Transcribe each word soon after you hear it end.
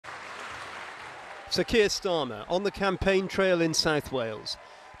Sir Keir Starmer on the campaign trail in South Wales.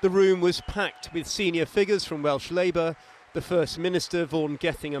 The room was packed with senior figures from Welsh Labour, the First Minister Vaughan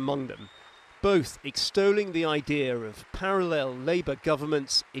Gething among them, both extolling the idea of parallel Labour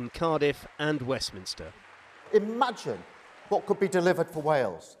governments in Cardiff and Westminster. Imagine what could be delivered for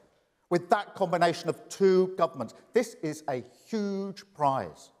Wales with that combination of two governments. This is a huge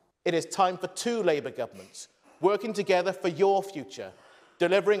prize. It is time for two Labour governments working together for your future,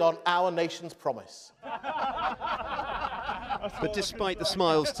 delivering on our nation's promise. But despite the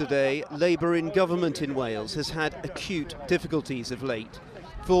smiles today, Labour in government in Wales has had acute difficulties of late.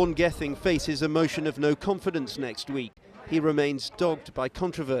 Vaughan Gething faces a motion of no confidence next week. He remains dogged by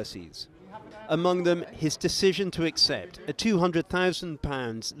controversies. Among them, his decision to accept a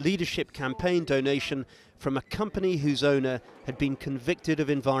 £200,000 leadership campaign donation from a company whose owner had been convicted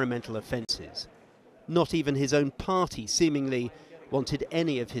of environmental offences. Not even his own party seemingly wanted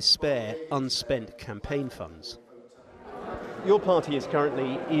any of his spare, unspent campaign funds. Your party is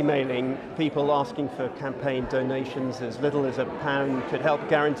currently emailing people asking for campaign donations. As little as £1 could help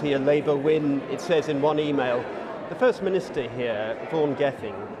guarantee a Labour win, it says in one email. The First Minister here, Vaughan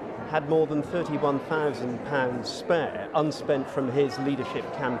Gething, had more than £31,000 spare, unspent from his leadership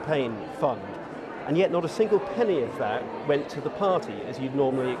campaign fund. And yet not a single penny of that went to the party, as you'd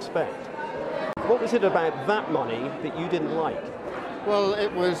normally expect. What was it about that money that you didn't like? Well,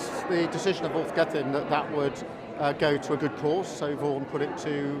 it was the decision of Vaughan Gething that would go to a good cause, so Vaughan put it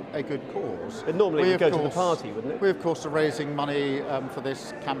to a good cause. But normally it would go to the party, wouldn't it? We, of course, are raising money for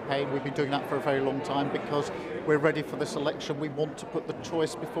this campaign. We've been doing that for a very long time because we're ready for this election. We want to put the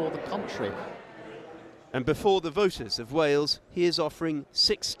choice before the country. And before the voters of Wales, he is offering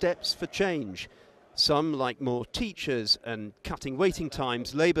 6 steps for change. Some, like more teachers and cutting waiting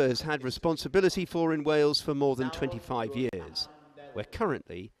times, Labour has had responsibility for in Wales for more than 25 years, where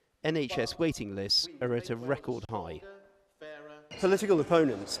currently NHS waiting lists are at a record high. Political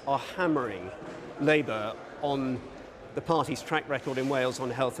opponents are hammering Labour on the party's track record in Wales on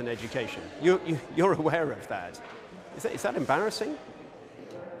health and education. You're aware of that. Is that embarrassing?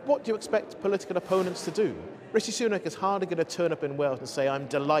 What do you expect political opponents to do? Rishi Sunak is hardly going to turn up in Wales and say, I'm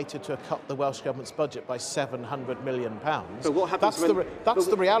delighted to have cut the Welsh Government's budget by £700 million. But what happens that's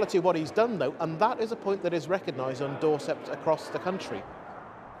the reality of what he's done, though, and that is a point that is recognised on doorsteps across the country.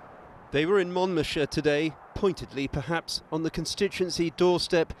 They were in Monmouthshire today, pointedly perhaps on the constituency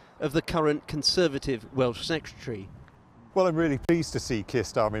doorstep of the current Conservative Welsh Secretary. Well, I'm really pleased to see Keir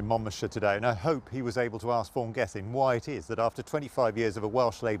Starmer in Monmouthshire today, and I hope he was able to ask Vaughan Gething why it is that after 25 years of a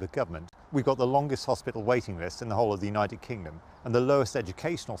Welsh Labour government, we've got the longest hospital waiting list in the whole of the United Kingdom and the lowest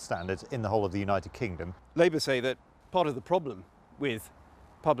educational standards in the whole of the United Kingdom. Labour say that part of the problem with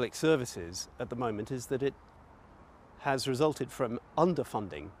public services at the moment is that it has resulted from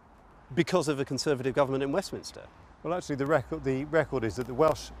underfunding because of a Conservative government in Westminster. Well, actually, the record is that the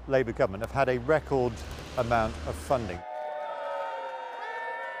Welsh Labour government have had a record amount of funding.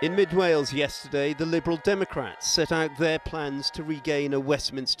 In mid-Wales yesterday, the Liberal Democrats set out their plans to regain a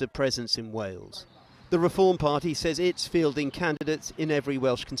Westminster presence in Wales. The Reform Party says it's fielding candidates in every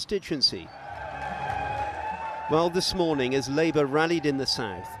Welsh constituency. Well, this morning, as Labour rallied in the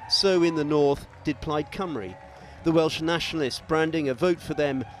south, so in the north did Plaid Cymru, the Welsh nationalists branding a vote for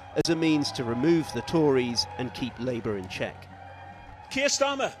them as a means to remove the Tories and keep Labour in check. Keir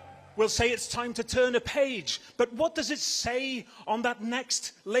Starmer will say it's time to turn a page, but what does it say on that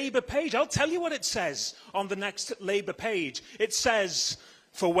next Labour page? I'll tell you what it says on the next Labour page. It says,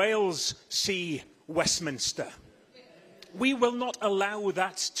 for Wales, see Westminster. We will not allow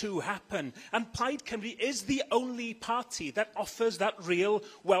that to happen. And Plaid Cymru is the only party that offers that real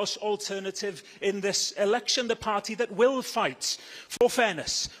Welsh alternative in this election. The party that will fight for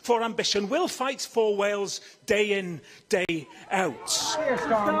fairness, for ambition, will fight for Wales day in, day out.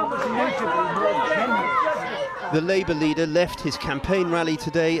 The Labour leader left his campaign rally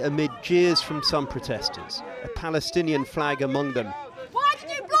today amid jeers from some protesters, a Palestinian flag among them. Why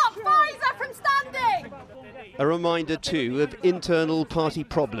did you block Pfizer from standing? A reminder too of internal party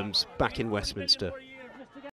problems back in Westminster.